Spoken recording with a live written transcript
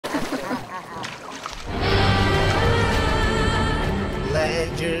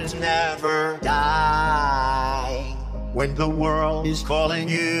voices never die. When the world is calling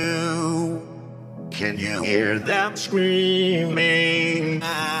you, can you hear them screaming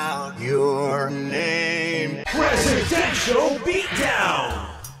out your name? Presidential Beatdown!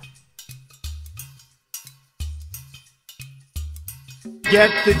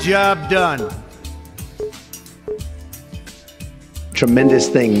 Get the job done. Tremendous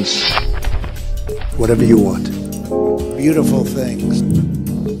things. Whatever you want. Beautiful things.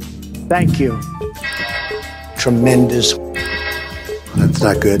 Thank you. Tremendous. That's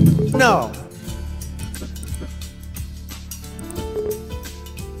not good. No.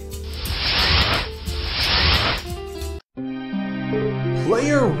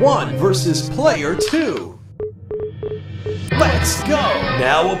 Player 1 versus Player 2. Let's go!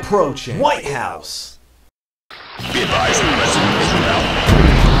 Now approaching White House. Be advised, President is now.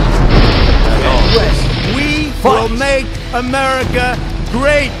 We will make America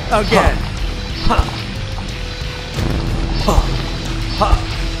great again.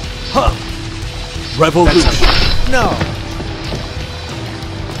 Revolution. No.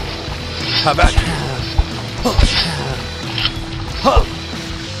 How about you?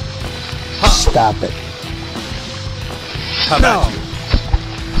 Stop it. How about you?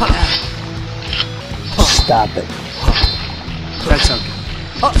 Stop it. That's okay.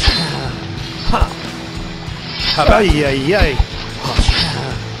 How about you? Ay, ay, ay.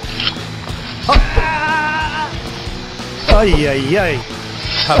 Ay, ay, ay.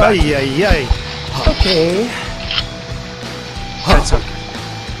 How about you? Ay, ay, ay. Okay. That's okay.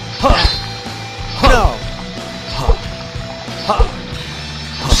 No.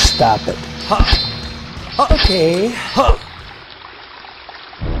 Stop it. Okay.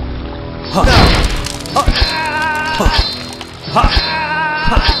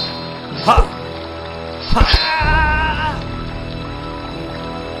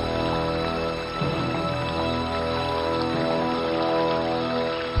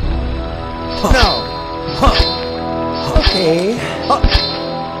 No. Okay.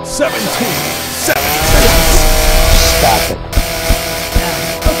 17. Stop it.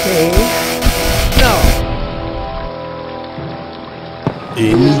 Okay. No.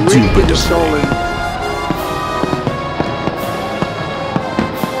 Indubitably.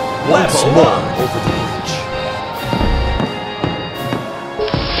 Once more over the bridge.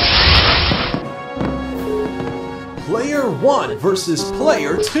 Player 1 versus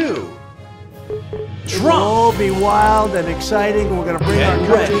Player 2. It'll all be wild and exciting. We're going to bring our Get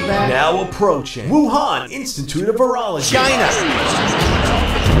country ready. back. Now approaching Wuhan Institute of Virology. China.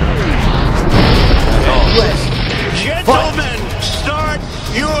 Get ready. Gentlemen, start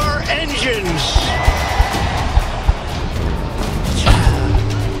your engines.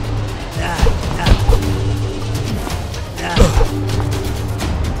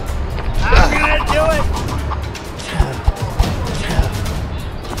 I'm going to do it.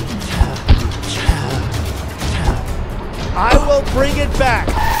 I will bring it back.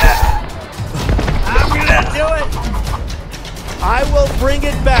 I'm going to do it. I will bring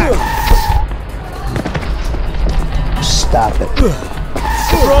it back. Stop it.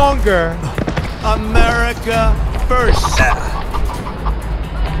 Stronger America first.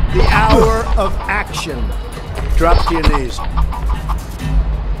 The hour of action. Drop to your knees.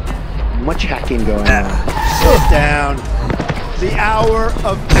 Much hacking going on. Sit down. The hour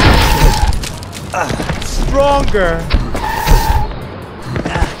of action. Stronger.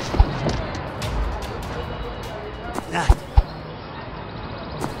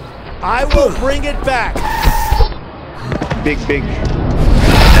 I will bring it back. Big.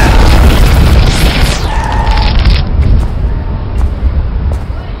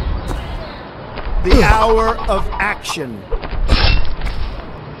 The hour of action.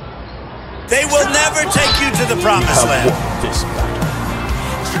 They will never take you to the promised land. This battle.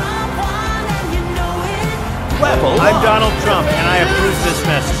 Level I'm up. Donald Trump, and I approve this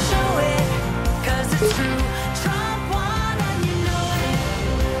message.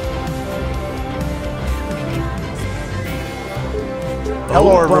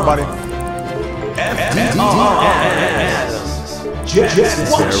 Hello, everybody.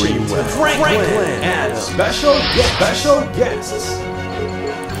 Jets watching Franklin and special guests.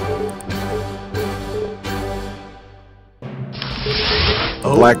 A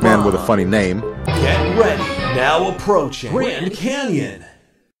black man with a funny name. Get ready. Now approaching Grand Canyon.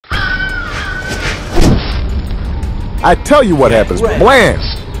 I tell you what happens. Ready. Blam!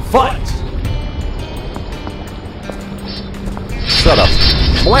 Fight. Shut up.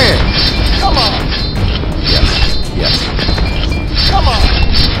 Blam! Come on. Yes. Come on.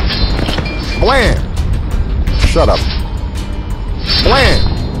 Blam! Shut up. Blam!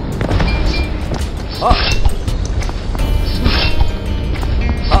 Come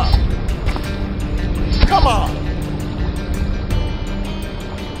on.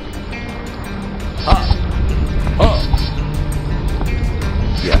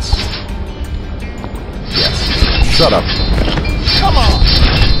 Yes. Yes. Shut up. Come on.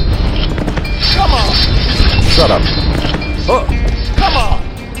 Come on. Shut up. Come on.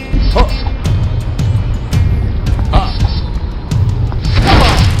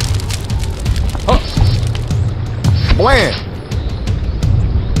 Blam.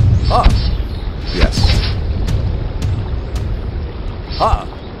 Yes.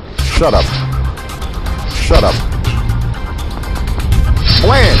 Shut up. Shut up.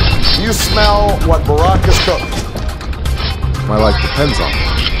 Blam. You smell what Barack has cooked. My life depends on it.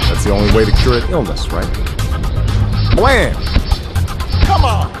 That's the only way to cure an illness, right? Blam. Come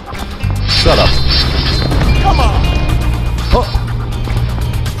on. Shut up. Come on.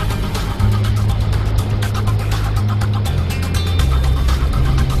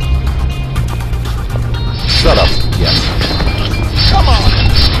 Shut up. Yes. Come on.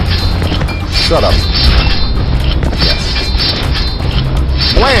 Shut up. Yes.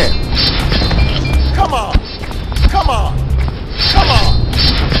 Blam. Come on. Come on. Come on.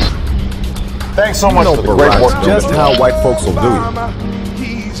 Thanks so much No, for the great work. Barack, just how white folks will do you.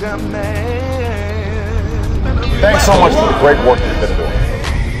 Thanks so much for the great work you've been doing.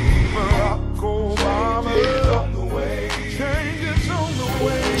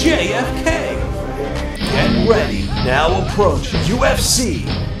 JFK. Get ready. Now approaching UFC.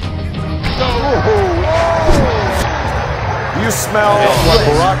 You smell what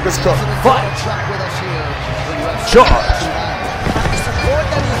Barack has cooked. Fight. Charge. The support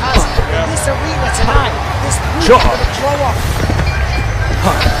that he has in this arena tonight, this group is Charge. going to throw off.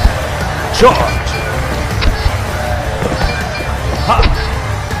 Charge.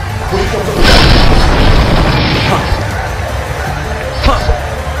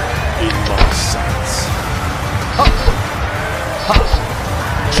 In my sights.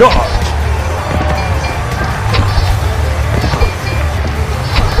 Charge.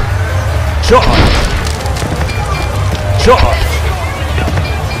 Charge. Charge.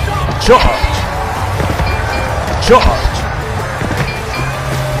 Charge. Charge.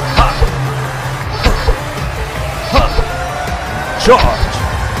 Charge.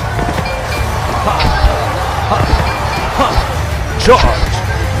 Charge.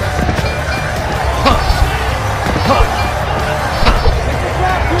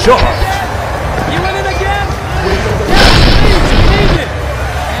 Charge. You win it again?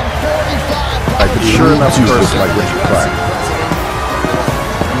 I could sure enough curse like Richard Pryor.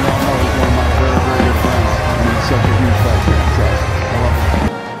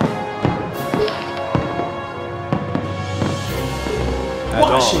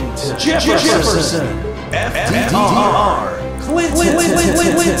 Washington, Jefferson, FDR,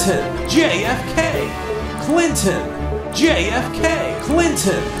 Clinton, JFK, Clinton, JFK,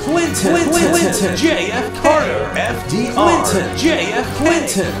 Clinton, JFK, Carter, FDR,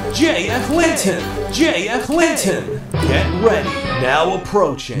 Clinton, JF Clinton. Get ready. Now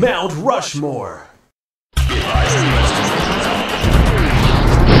approaching Mount Rushmore. Get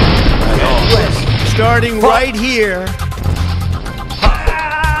ready. Starting right here.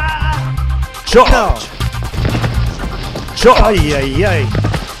 Charge. Charge. Ay, ay, ay.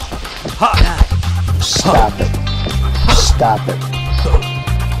 Stop it. Stop it.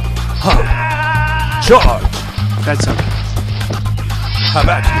 Charge. That's okay. How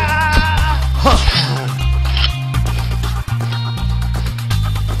about you?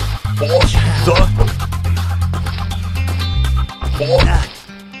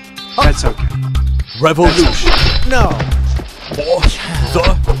 That's okay. Revolution. No. The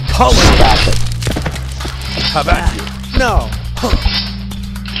color. Stop it. How about you? No.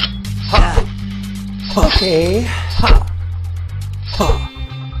 Okay.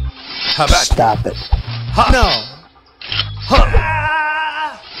 How about you? Stop it. No.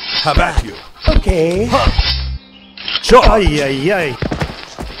 How about you? Okay. Charge. Ay, ay, ay.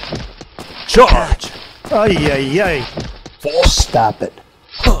 Charge. Ay, ay, ay. Stop it.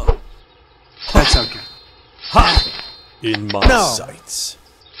 That's okay. In my No. sights.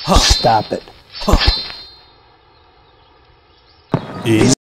 Stop it. In